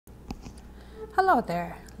Hello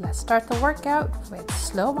there, let's start the workout with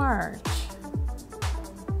slow march.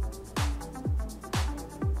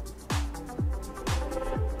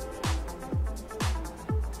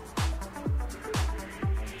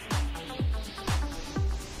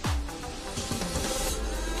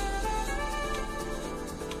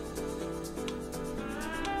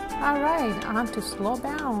 Alright, on to slow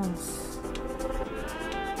bounce.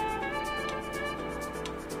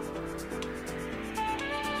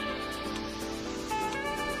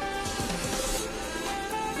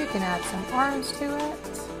 You can add some arms to it.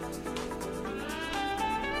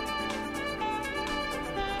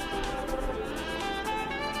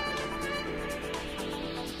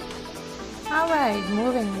 Alright,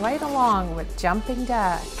 moving right along with jumping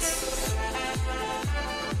jacks.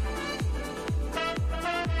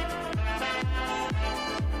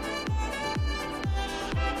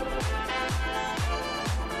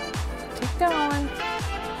 Keep going.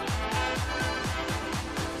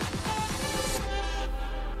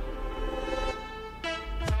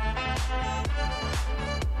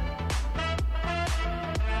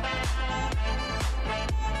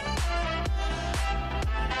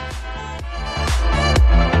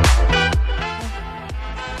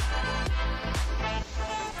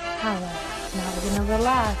 Alright, now we're going to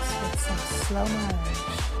relax with some slow march.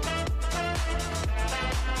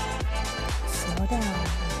 Slow down.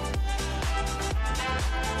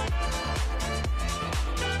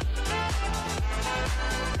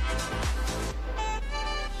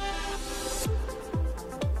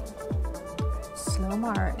 Slow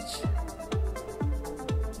march.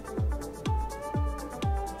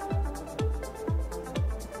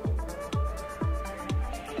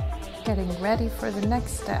 Getting ready for the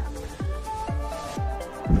next step.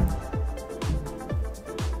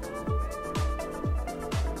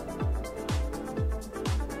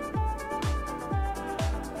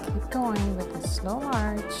 Keep going with the slow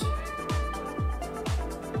march.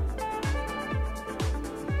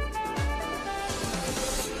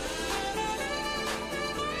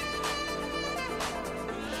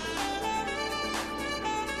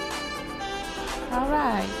 All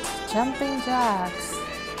right, jumping jacks,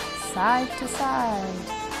 side to side.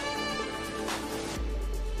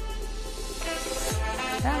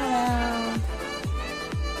 Turn around.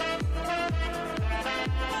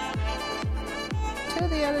 To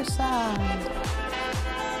the other side.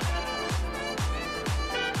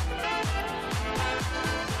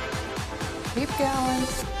 Keep going.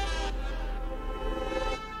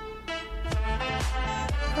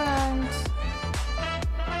 Front.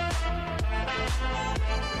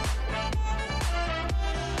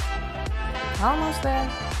 Almost there.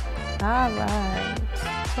 All right.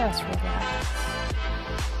 Just relax.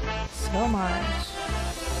 Slow march.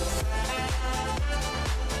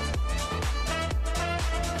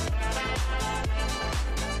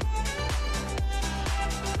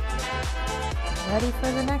 Ready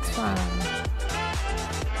for the next one.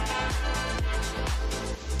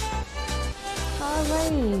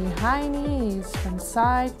 Alrighty. High knees from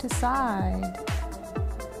side to side.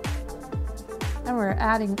 And we're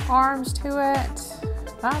adding arms to it,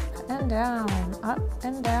 up and down, up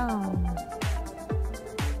and down.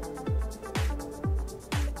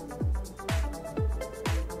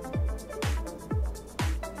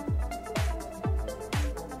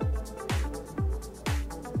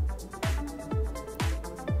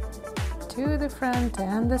 To the front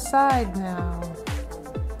and the side now.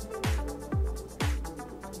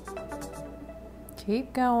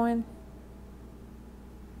 Keep going.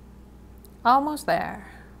 Almost there.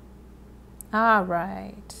 All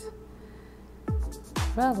right.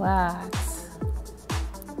 Relax.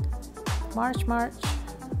 March, march.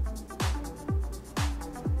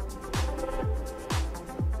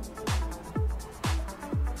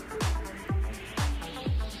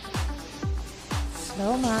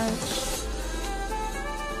 Slow march.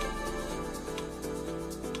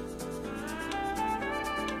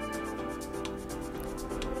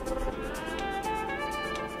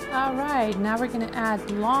 All right, now we're going to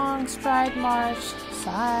add long stride march,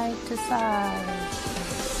 side to side.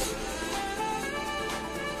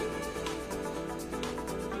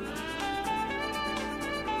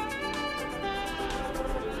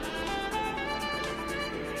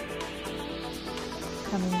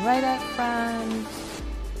 Coming right up front.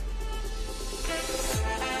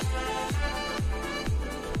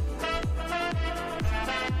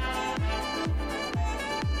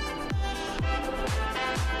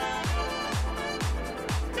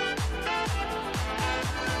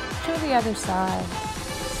 To the other side.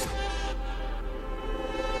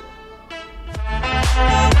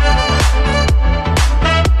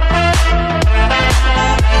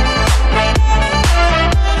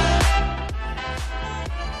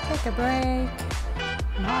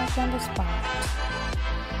 march on the spot.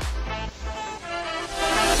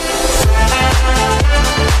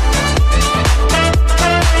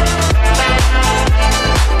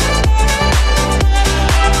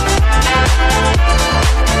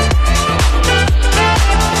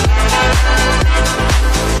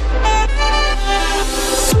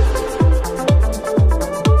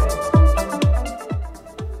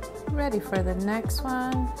 Ready for the next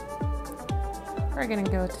one. We're gonna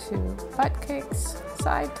go to butt kicks,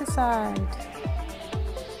 side to side.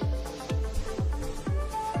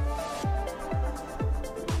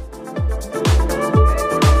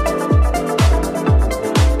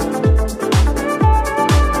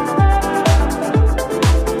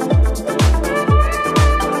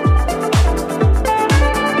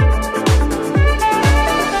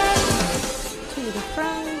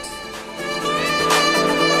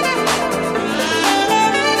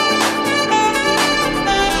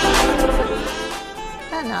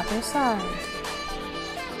 Other side.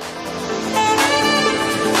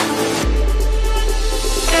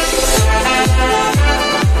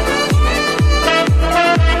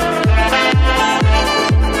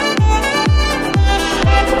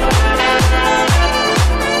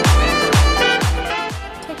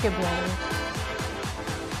 Take a break.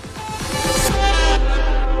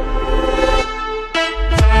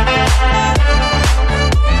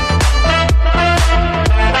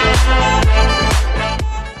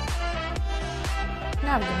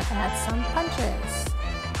 Now we're going to add some punches.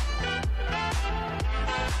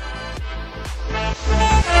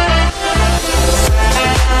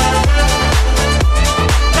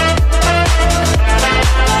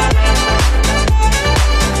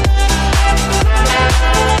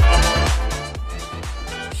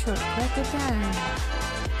 Short break again.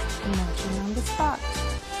 Marching on the spot.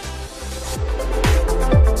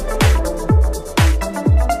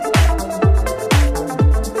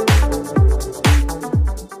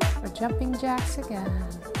 Jumping jacks again.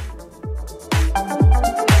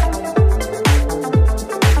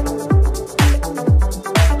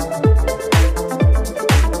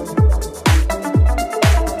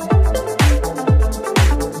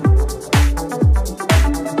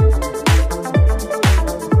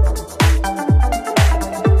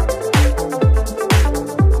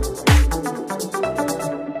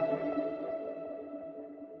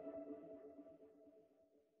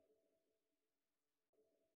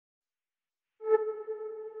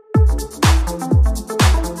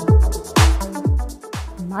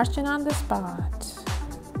 Marching on the spot.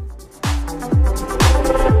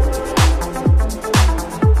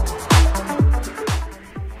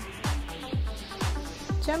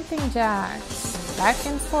 Jumping jacks, back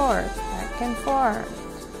and forth, back and forth.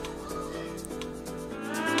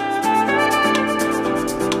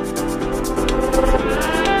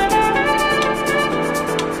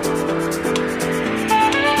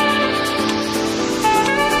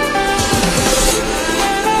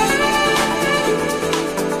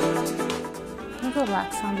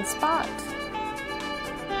 Relax on the spot.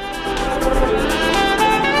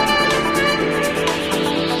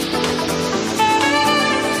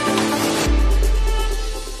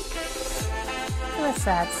 Let's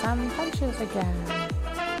add some punches again.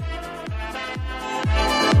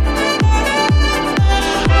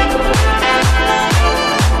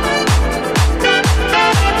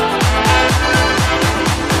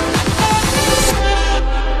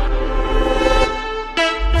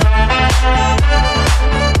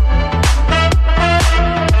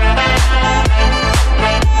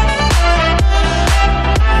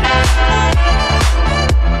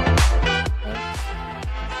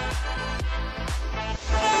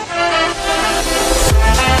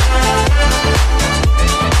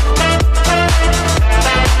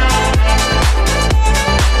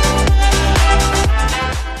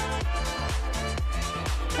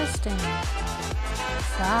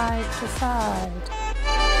 Side to side.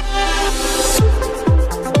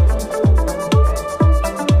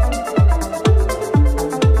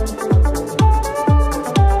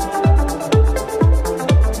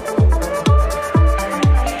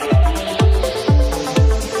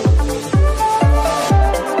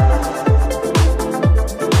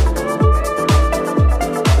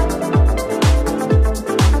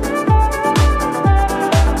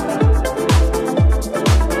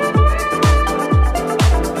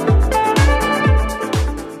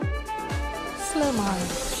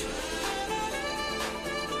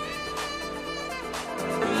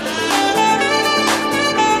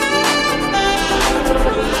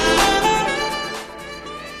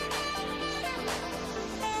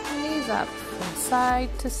 Up from side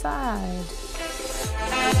to side.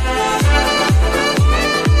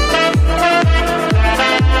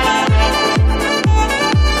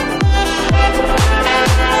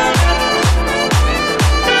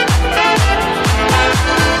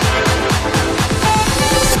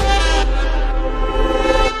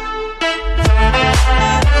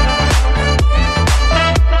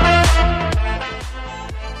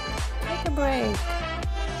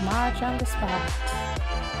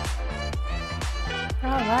 All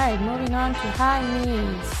right, moving on to high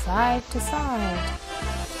knees, side to side.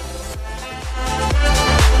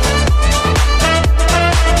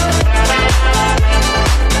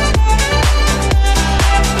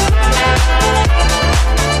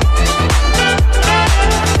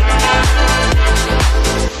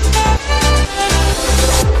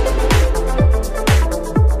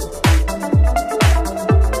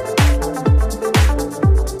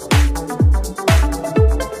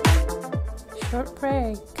 Short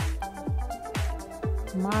break.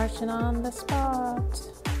 Marching on the spot.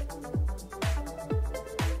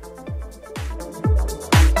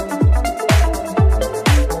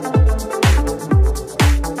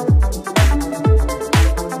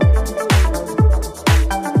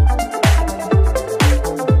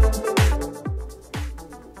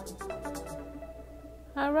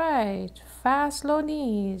 All right, fast low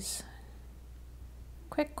knees.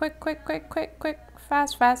 Quick, quick, quick, quick, quick, quick.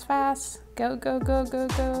 Fast, fast, fast. Go, go, go, go,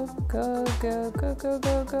 go. Go, go, go, go,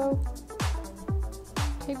 go, go.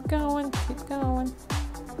 Keep going, keep going.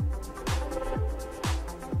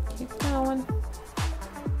 Keep going.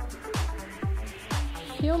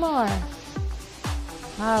 Few more.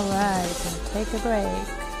 All right, and take a break.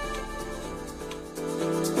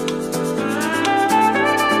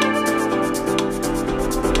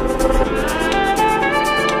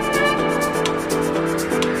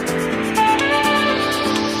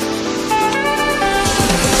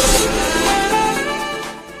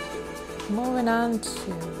 Moving on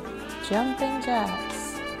to jumping jacks.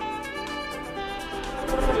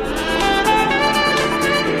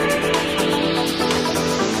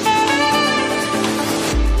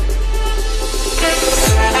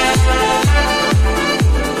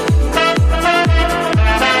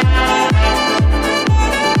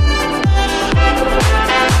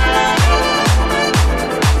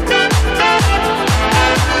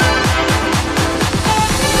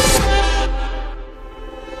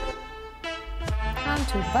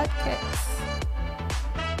 To butt kicks.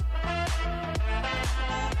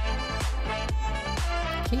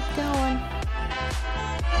 Keep going.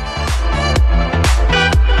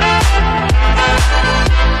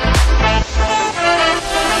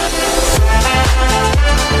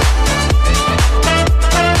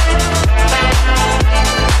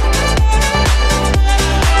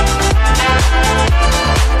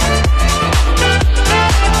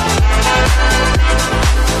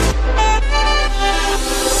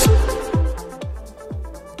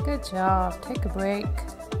 Good job. Take a break.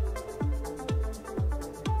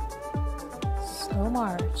 Slow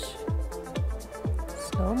march.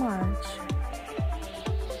 Slow march.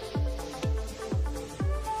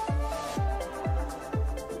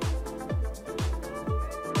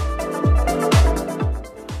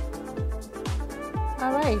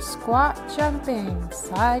 All right, squat jumping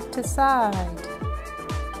side to side.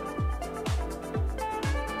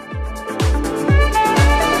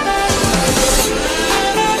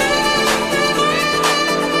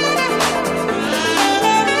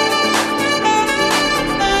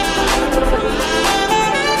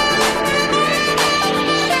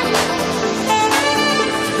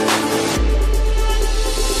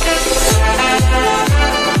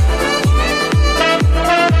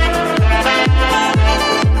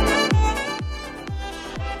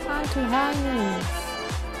 To high knees,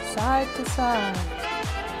 side to side.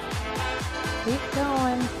 Keep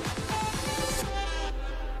going.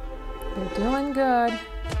 You're doing good.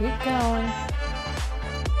 Keep going.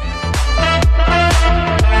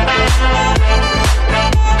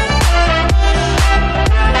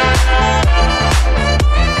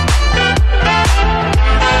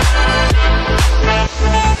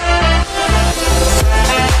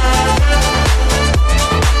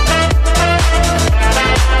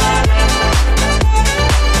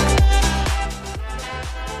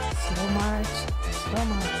 Slow march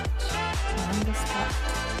on the spot.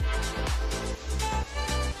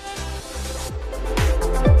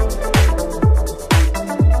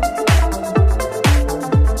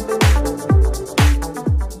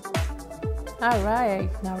 All right,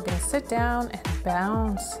 now we're gonna sit down and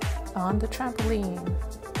bounce on the trampoline.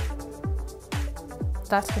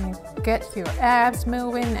 That's gonna get your abs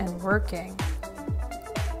moving and working.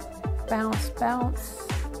 Bounce, bounce.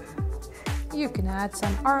 You can add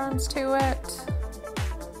some arms to it.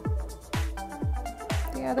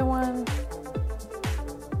 The other one.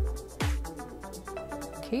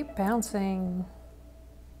 Keep bouncing.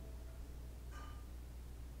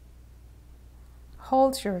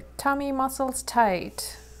 Hold your tummy muscles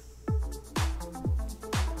tight.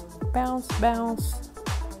 Bounce, bounce.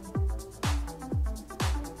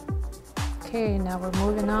 Okay, now we're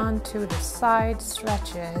moving on to the side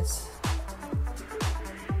stretches.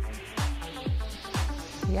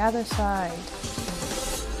 the other side.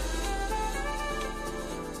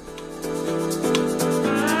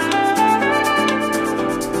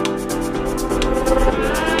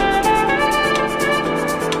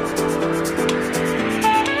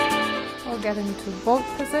 We'll get into boat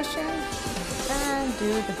position and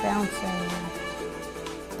do the bouncing.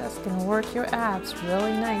 That's going to work your abs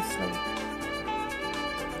really nicely.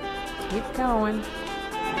 Keep going.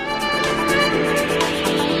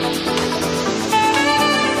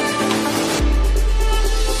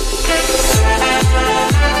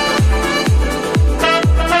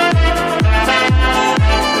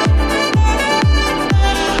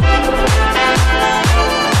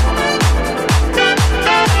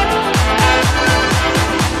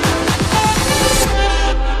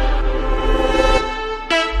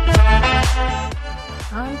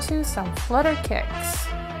 Onto some flutter kicks.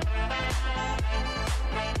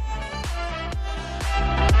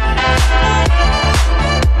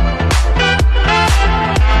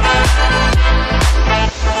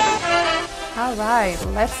 Alright,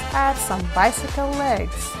 let's add some bicycle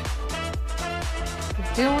legs.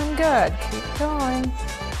 You're doing good, keep going.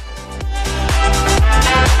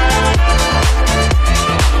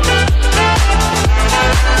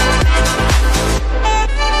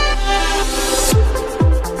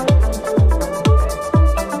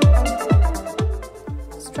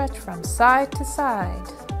 Stretch from side to side.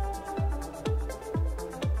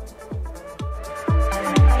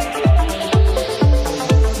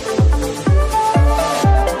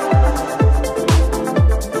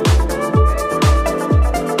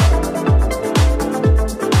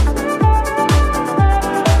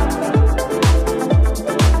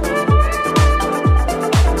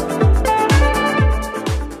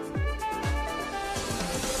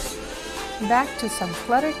 Back to some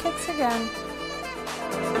flutter kicks again.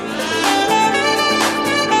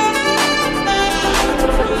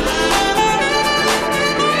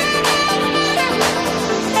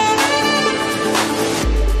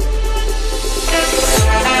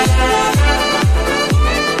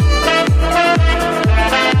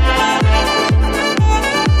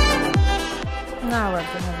 Now we're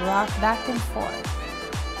going to rock back and forth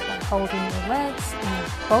by holding your legs in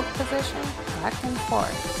a boat position, back and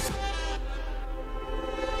forth.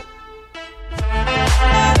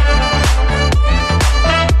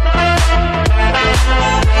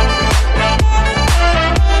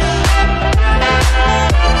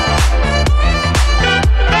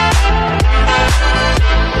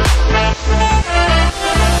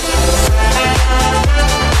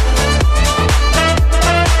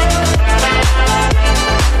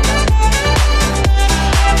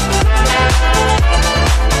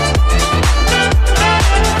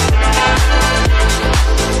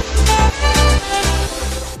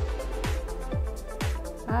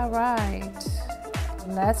 Alright,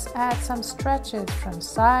 let's add some stretches from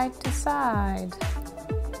side to side.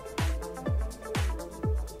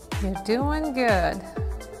 You're doing good.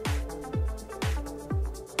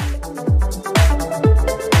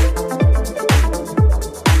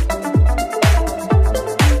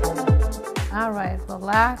 Alright,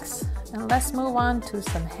 relax and let's move on to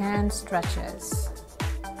some hand stretches.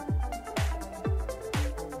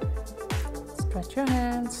 Stretch your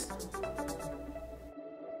hands.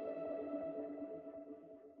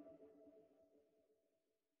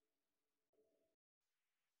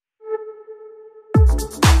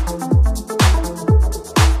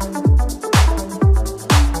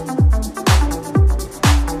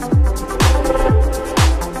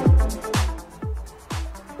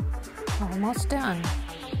 Almost done.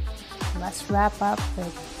 Let's wrap up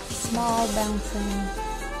with small bouncing.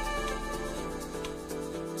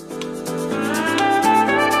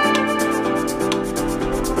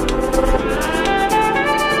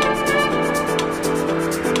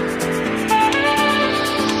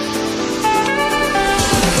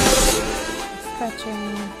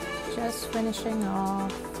 Stretching, just finishing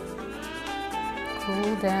off.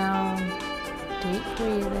 Cool down, deep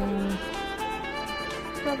breathing.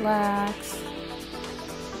 Relax.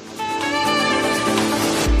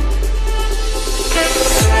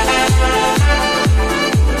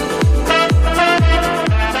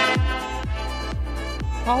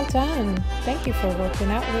 All done. Thank you for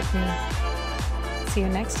working out with me. See you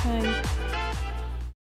next time.